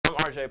I'm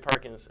RJ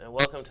Perkins, and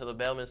welcome to the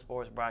Bellarmine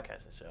Sports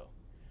Broadcasting Show.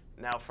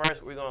 Now,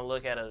 first, we're going to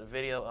look at a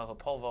video of a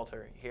pole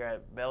vaulter here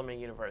at Bellarmine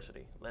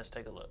University. Let's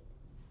take a look.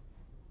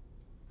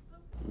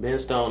 Ben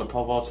Stone, a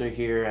pole vaulter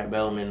here at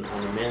Bellarmine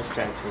on the men's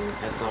track team,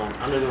 has flown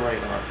under the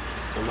radar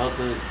for most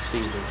of the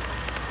season,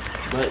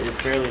 but is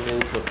fairly new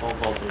to pole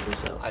vaulting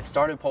himself. I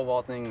started pole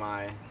vaulting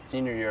my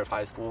senior year of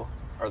high school,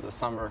 or the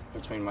summer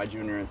between my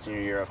junior and senior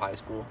year of high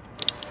school.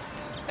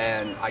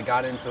 And I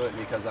got into it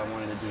because I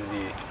wanted to do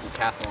the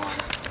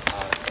decathlon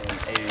in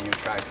AAU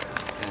track,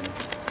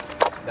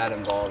 and that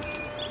involves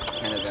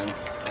 10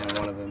 events, and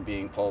one of them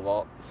being pole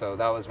vault. So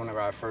that was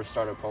whenever I first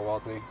started pole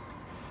vaulting.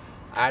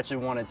 I actually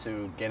wanted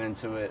to get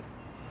into it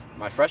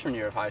my freshman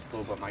year of high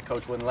school, but my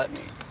coach wouldn't let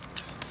me.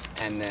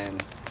 And then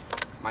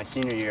my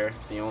senior year,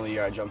 the only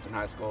year I jumped in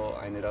high school,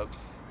 I ended up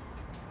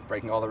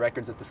breaking all the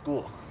records at the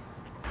school.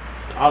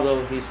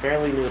 Although he's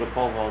fairly new to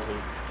pole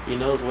vaulting, he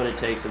knows what it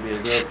takes to be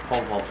a good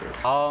pole vaulter.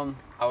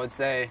 I would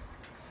say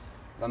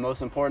the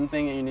most important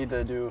thing that you need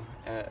to do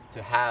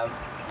to have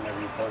whenever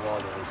you pole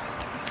vault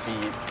is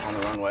speed on the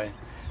runway,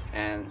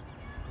 and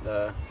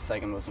the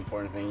second most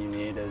important thing you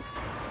need is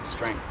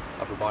strength,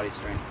 upper body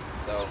strength.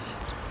 So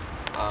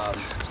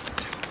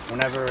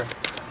whenever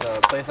the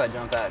place I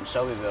jump at in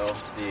Shelbyville,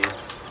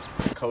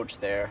 the coach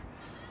there,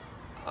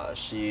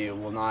 she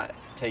will not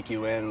take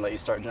you in and let you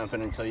start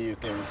jumping until you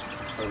can,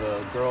 for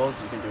the girls,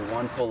 you can do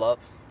 1 pull-up,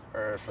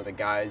 or for the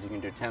guys, you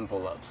can do 10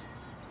 pull-ups.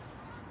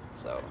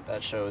 So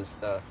that shows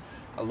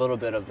a little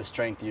bit of the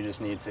strength you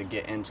just need to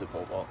get into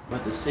pole vault.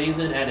 But the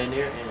season at a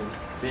near end,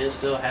 Ben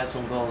still has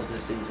some goals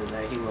this season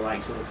that he would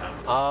like to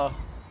accomplish.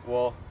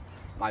 Well,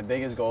 my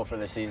biggest goal for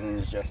this season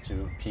is just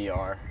to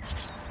PR.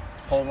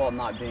 Pole vault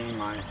not being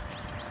my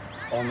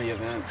only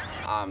event,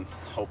 I'm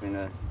hoping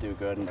to do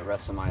good in the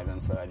rest of my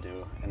events that I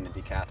do in the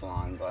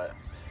decathlon, but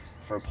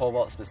for pole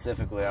vault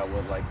specifically, I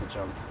would like to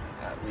jump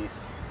at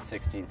least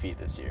 16 feet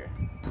this year.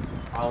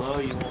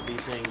 Although you won't be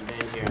seeing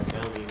Ben here at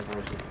Bellarmine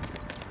University,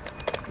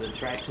 the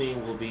track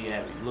team will be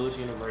at Lewis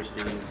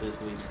University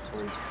this week for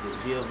the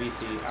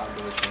GLVC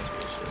Outdoor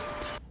Championship.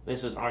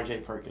 This is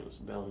RJ Perkins,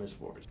 Bellarmine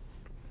Sports.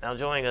 Now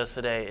joining us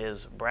today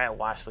is Brad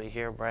Washley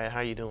here. Brad, how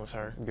you doing,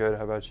 sir? Good.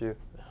 How about you?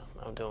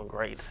 I'm doing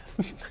great.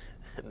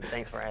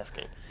 Thanks for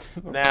asking.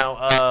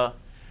 Now,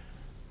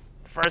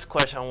 first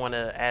question I want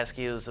to ask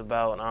you is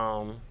about,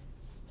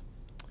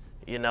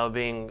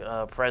 being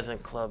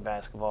president club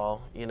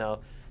basketball.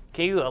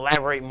 Can you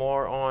elaborate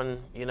more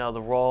on,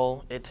 the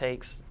role it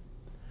takes?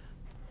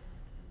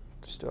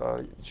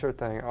 Sure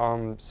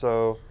thing.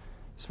 So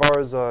as far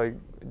as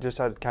just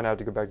had kind of have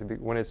to go back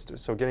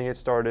to getting it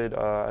started,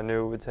 I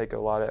knew it would take a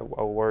lot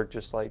of work,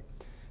 just like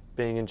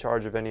being in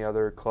charge of any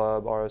other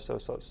club,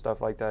 RSO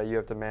stuff like that. You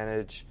have to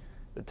manage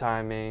the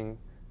timing,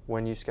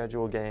 when you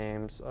schedule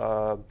games,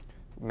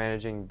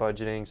 managing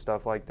budgeting,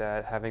 stuff like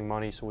that, having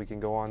money so we can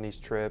go on these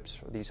trips,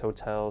 these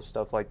hotels,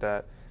 stuff like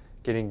that,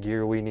 getting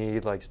gear we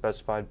need, like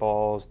specified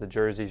balls, the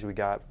jerseys we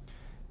got,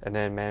 and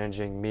then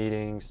managing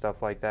meetings,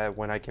 stuff like that,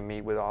 when I can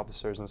meet with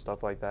officers and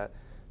stuff like that.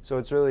 So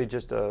it's really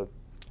just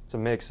it's a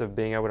mix of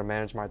being able to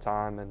manage my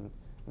time and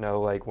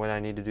know like when I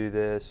need to do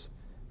this,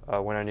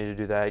 when I need to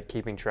do that,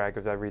 keeping track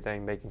of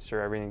everything, making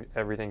sure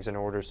everything's in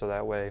order so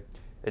that way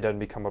it doesn't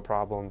become a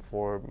problem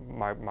for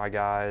my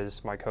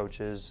guys, my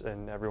coaches,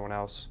 and everyone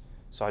else.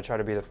 So I try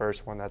to be the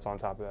first one that's on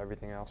top of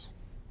everything else.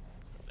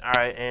 All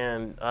right,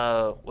 and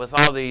with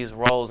all these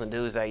roles and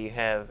duties that you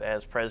have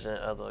as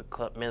president of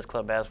the men's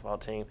club basketball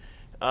team,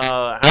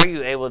 how are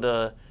you able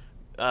to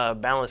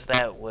balance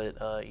that with,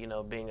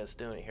 being a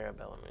student here at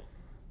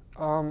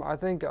Bellarmine? I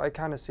think I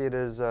kind of see it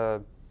as,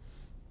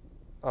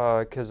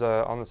 because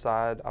on the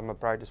side, I'm a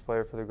practice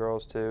player for the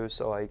girls too,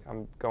 so like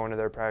I'm going to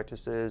their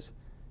practices,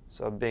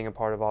 so being a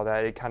part of all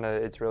that,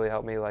 it's really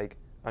helped me like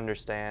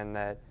understand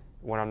that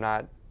when I'm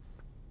not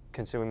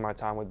consuming my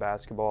time with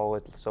basketball,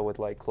 with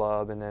like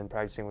club and then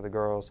practicing with the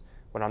girls,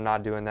 when I'm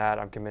not doing that,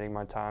 I'm committing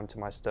my time to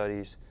my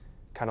studies,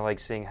 kind of like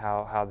seeing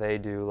how they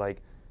do,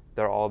 like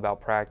they're all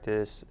about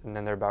practice and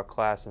then they're about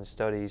class and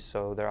studies,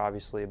 so they're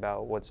obviously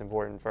about what's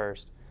important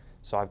first.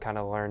 So I've kind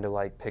of learned to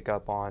like pick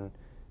up on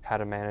how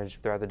to manage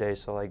throughout the day.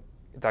 So like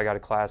if I got a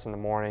class in the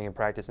morning and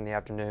practice in the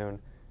afternoon,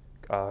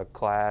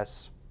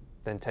 class,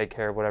 then take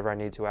care of whatever I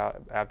need to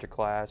after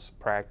class,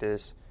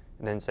 practice,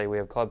 and then say we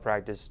have club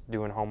practice,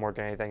 doing homework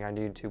and anything I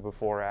need to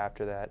before or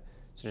after that.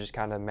 So just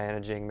kind of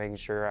managing, making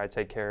sure I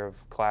take care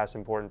of class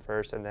important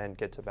first and then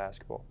get to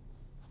basketball.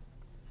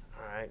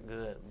 All right,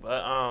 good.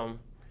 But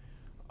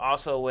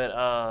also with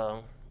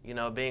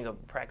being a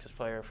practice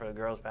player for the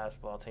girls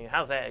basketball team,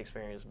 how's that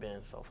experience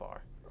been so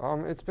far?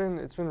 It's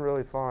been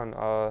really fun.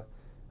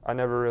 I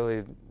never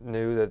really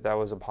knew that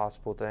was a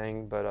possible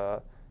thing,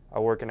 but I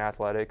work in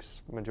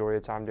athletics majority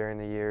of the time during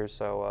the year,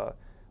 so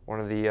one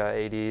of the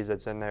ADs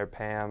that's in there,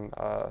 Pam,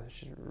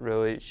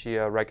 she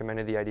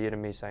recommended the idea to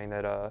me, saying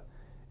that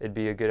it'd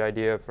be a good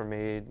idea for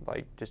me,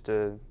 like just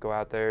to go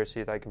out there,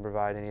 see if I can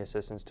provide any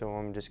assistance to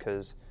them, just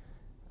because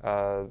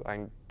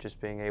I'm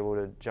just being able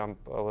to jump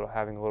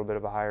having a little bit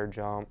of a higher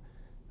jump,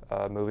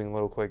 moving a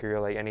little quicker,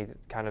 like any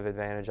kind of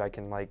advantage I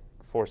can like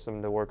force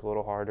them to work a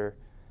little harder.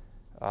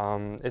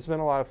 It's been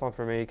a lot of fun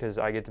for me because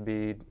I get to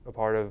be a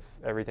part of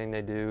everything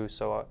they do.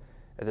 So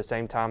at the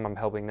same time, I'm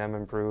helping them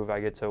improve. I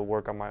get to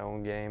work on my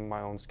own game,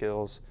 my own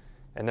skills.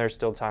 And there's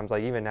still times,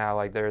 like even now,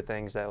 like there are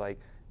things that like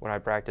when I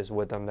practice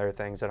with them, there are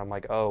things that I'm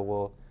like, oh,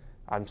 well,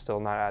 I'm still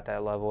not at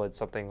that level. It's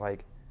something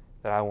like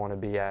that I want to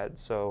be at.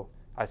 So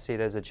I see it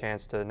as a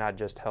chance to not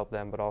just help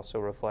them, but also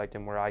reflect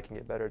in where I can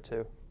get better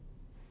too.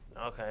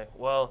 Okay.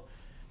 Well,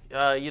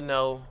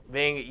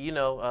 being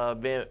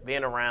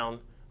around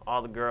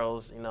all the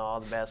girls, all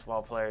the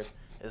basketball players,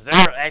 is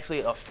there actually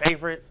a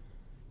favorite?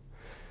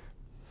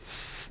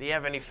 Do you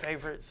have any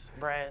favorites,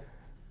 Brad?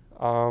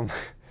 No,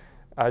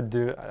 I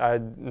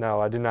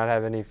do not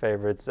have any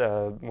favorites.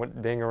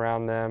 Being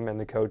around them and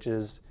the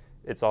coaches,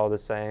 it's all the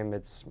same.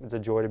 It's a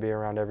joy to be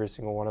around every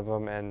single one of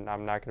them, and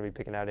I'm not going to be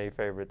picking out any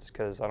favorites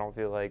because I don't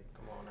feel like.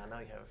 Come on, I know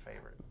you have a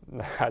favorite.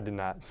 No, I do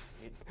not.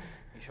 You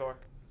sure?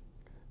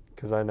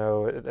 Because I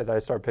know if I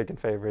start picking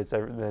favorites,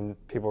 then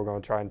people are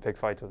going to try and pick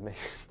fights with me.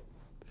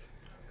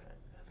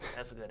 Okay,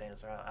 that's a good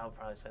answer. I'll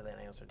probably say that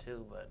answer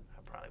too, but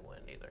I probably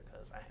wouldn't either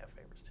because I have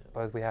favorites too.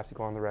 But we have to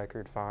go on the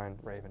record. Fine,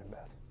 Raven and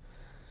Beth.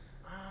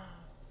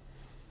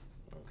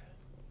 Okay.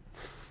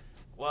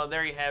 Well,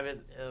 there you have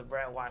it.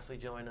 Brad Washley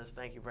joined us.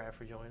 Thank you, Brad,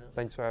 for joining us.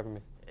 Thanks for having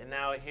me. And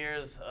now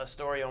here's a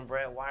story on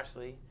Brad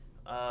Washley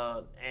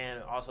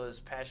and also his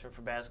passion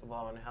for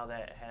basketball and how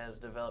that has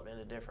developed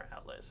into different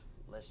outlets.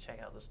 Let's check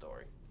out the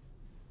story.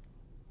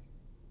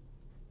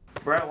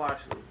 Brad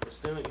Washley, a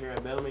student here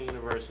at Bellarmine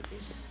University,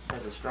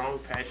 has a strong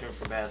passion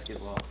for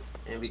basketball,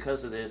 and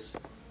because of this,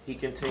 he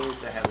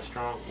continues to have a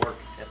strong work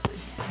ethic.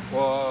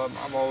 Well,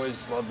 I've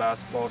always loved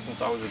basketball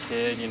since I was a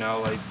kid.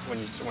 Like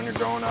when you're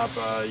growing up,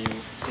 you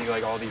see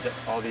like all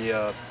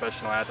the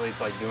professional athletes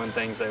like doing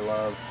things they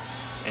love,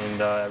 and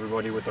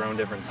everybody with their own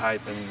different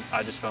type. And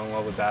I just fell in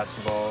love with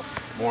basketball.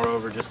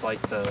 Moreover, just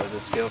like the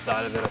skill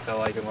side of it, I fell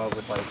like in love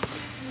with like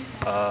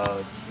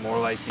more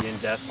like the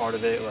in-depth part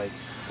of it, like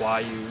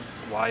why you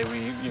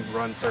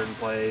run certain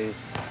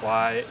plays,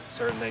 why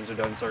certain things are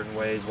done certain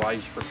ways, why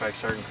you should perfect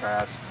certain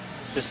crafts.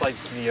 Just like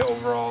the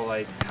overall,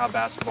 like how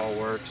basketball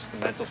works, the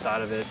mental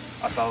side of it,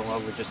 I fell in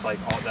love with just like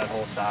all that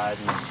whole side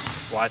and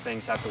why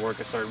things have to work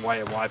a certain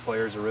way and why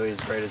players are really as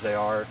great as they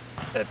are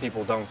that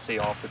people don't see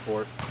off the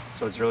court.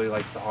 So it's really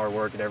like the hard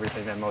work and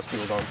everything that most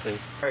people don't see.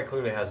 Brad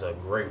clearly has a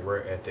great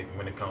work ethic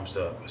when it comes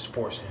to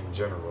sports in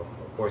general.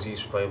 Of course,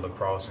 he's played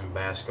lacrosse and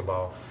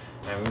basketball,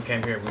 and when we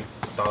came here, we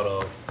thought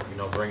of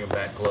bringing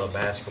back club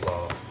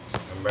basketball,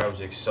 and Brad was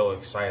just so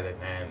excited,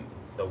 and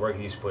the work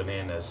he's put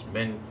in has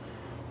been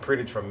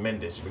pretty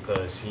tremendous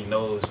because he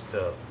knows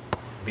to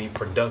be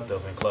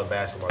productive in club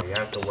basketball. You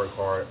have to work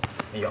hard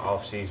in your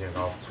off season,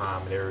 off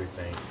time, and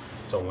everything.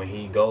 So when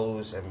he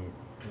goes and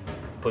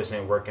puts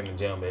in work in the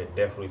gym, it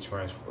definitely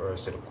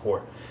transfers to the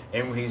court.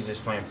 And when he's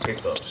just playing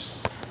pickups,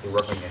 you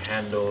work on your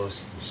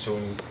handles,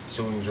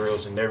 shooting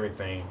drills, and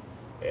everything.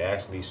 It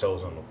actually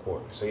shows on the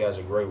court. So he has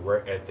a great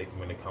work ethic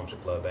when it comes to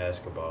club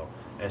basketball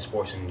and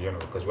sports in general.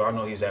 Because we all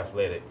know he's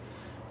athletic,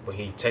 but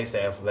he takes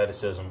the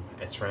athleticism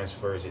and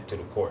transfers it to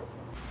the court.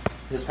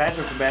 His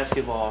passion for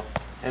basketball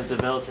has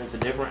developed into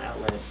different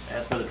outlets,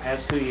 as for the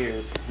past 2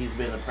 years, he's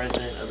been the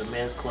president of the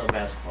men's club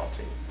basketball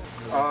team.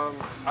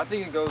 I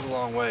think it goes a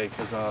long way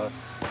because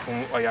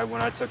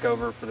when I took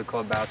over for the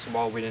club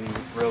basketball, we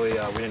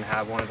didn't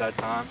have one at that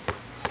time,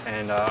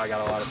 and I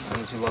got a lot of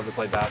friends who love to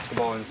play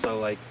basketball, and so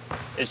like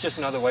it's just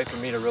another way for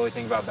me to really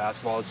think about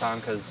basketball all the time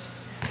because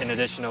in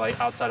addition to like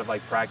outside of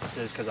like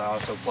practices, because I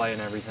also play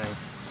and everything.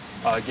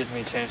 It gives me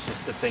a chance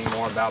just to think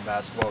more about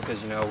basketball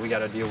because, we got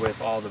to deal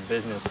with all the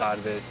business side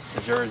of it,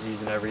 the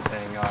jerseys and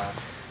everything.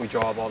 We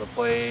draw up all the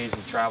plays,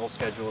 the travel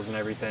schedules and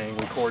everything.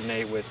 We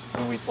coordinate with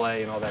who we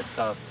play and all that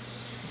stuff.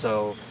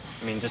 So,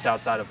 just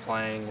outside of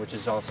playing, which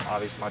is also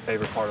obviously my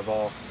favorite part of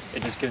all,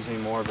 it just gives me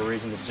more of a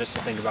reason to just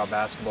to think about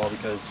basketball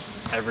because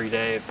every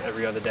day,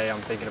 every other day,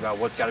 I'm thinking about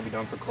what's got to be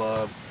done for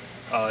club.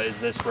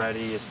 Is this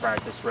ready? Is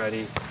practice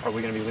ready? Are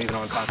we going to be leaving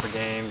on time for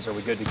games? Are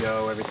we good to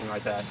go? Everything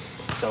like that.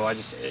 So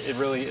it's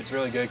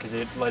really good because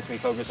it lets me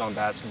focus on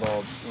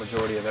basketball the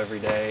majority of every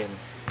day, and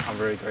I'm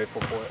very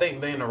grateful for it. I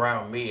think being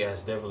around me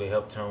has definitely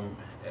helped him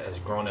as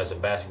grown as a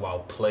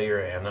basketball player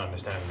and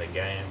understanding the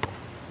game.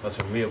 But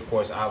for me, of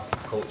course, I've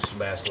coached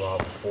basketball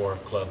before,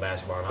 club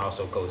basketball, and I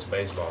also coached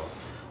baseball.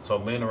 So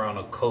being around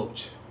a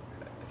coach,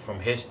 from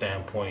his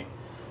standpoint,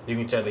 you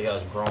can tell that he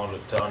has grown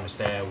to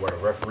understand what a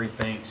referee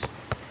thinks,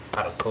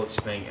 how the coach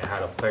think, and how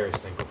the players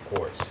think, of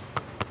course.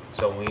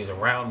 So when he's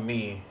around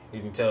me, you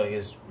can tell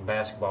his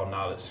basketball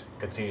knowledge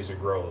continues to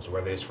grow, so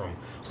whether it's from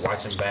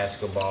watching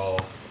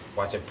basketball,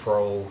 watching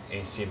pro,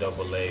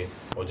 NCAA,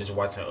 or just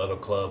watching other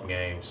club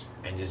games,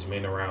 and just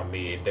being around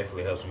me, it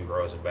definitely helps him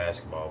grow as a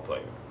basketball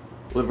player.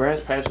 With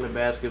Brad's passion of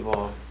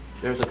basketball,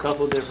 there's a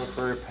couple different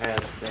career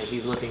paths that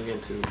he's looking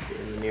into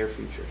in the near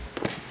future.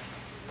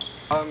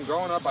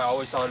 Growing up, I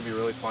always thought it'd be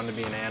really fun to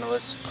be an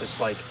analyst, just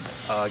like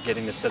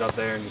getting to sit up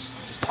there and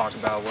just talk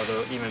about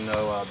even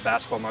though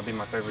basketball might be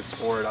my favorite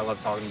sport, I love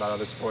talking about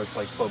other sports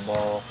like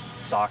football,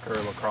 soccer,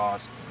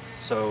 lacrosse.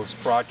 So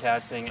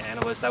broadcasting,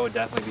 analyst, that would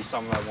definitely be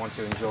something I want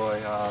to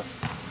enjoy.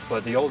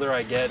 But the older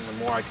I get and the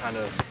more I kind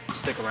of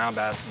stick around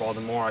basketball,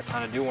 the more I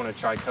kind of do want to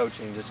try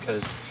coaching, just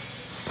because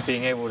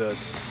being able to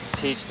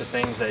teach the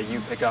things that you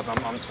pick up.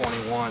 I'm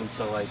 21,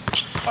 so like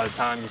by the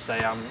time you say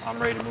I'm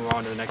ready to move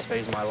on to the next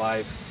phase of my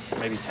life,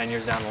 maybe 10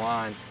 years down the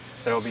line,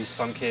 there will be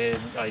some kid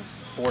like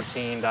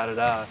 14,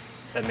 that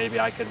maybe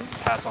I could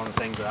pass on the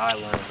things that I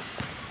learned.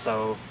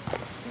 So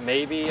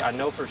maybe, I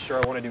know for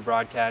sure I want to do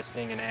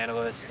broadcasting and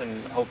analyst,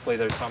 and hopefully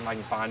there's something I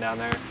can find down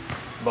there,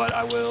 but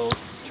I will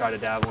try to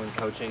dabble in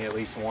coaching at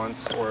least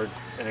once or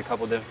in a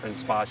couple different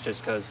spots,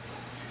 just because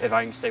if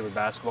I can stay with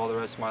basketball the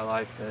rest of my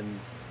life, then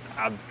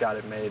I've got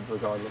it made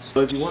regardless.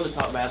 So if you want to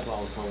talk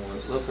basketball with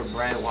someone, look for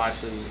Brad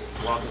Washley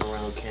walking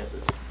around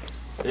campus.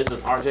 This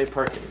is RJ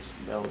Perkins,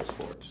 Bellarmine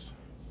Sports.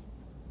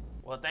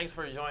 Well, thanks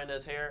for joining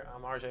us here.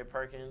 I'm RJ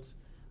Perkins,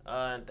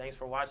 and thanks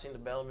for watching the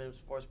Bellarmine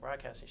Sports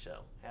Broadcasting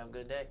Show. Have a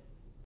good day.